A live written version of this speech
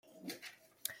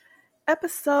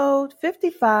episode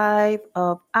 55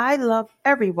 of I Love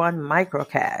Everyone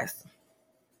Microcast.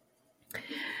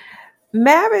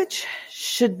 Marriage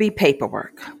should be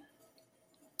paperwork,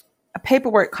 a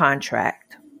paperwork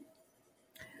contract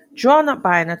drawn up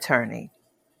by an attorney.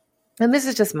 And this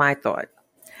is just my thought.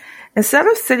 Instead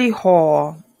of City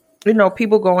Hall,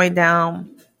 people going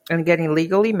down and getting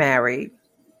legally married,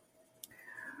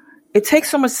 it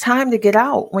takes so much time to get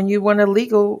out when you want a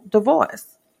legal divorce.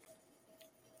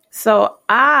 So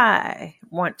I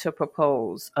want to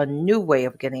propose a new way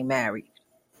of getting married.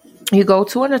 You go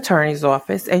to an attorney's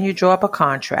office and you draw up a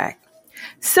contract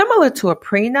similar to a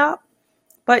prenup,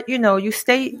 but you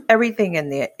state everything in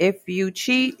there. If you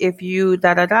cheat, if you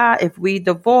if we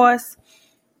divorce,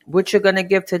 what you're going to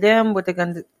give to them, what they're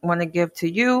going to want to give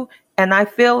to you. And I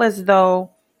feel as though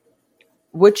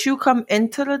what you come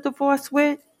into the divorce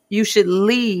with, you should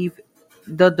leave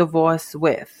the divorce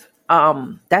with.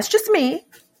 That's just me.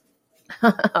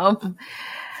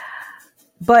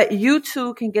 But you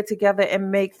two can get together and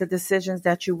make the decisions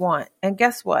that you want. And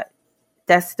guess what?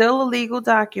 That's still a legal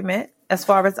document as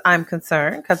far as I'm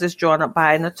concerned, because it's drawn up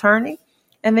by an attorney.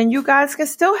 And then you guys can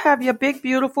still have your big,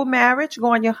 beautiful marriage,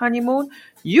 go on your honeymoon.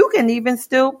 You can even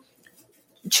still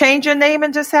change your name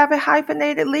and just have it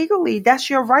hyphenated legally. That's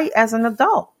your right as an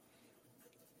adult.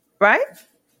 Right?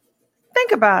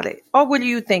 Think about it. Or what do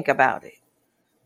you think about it?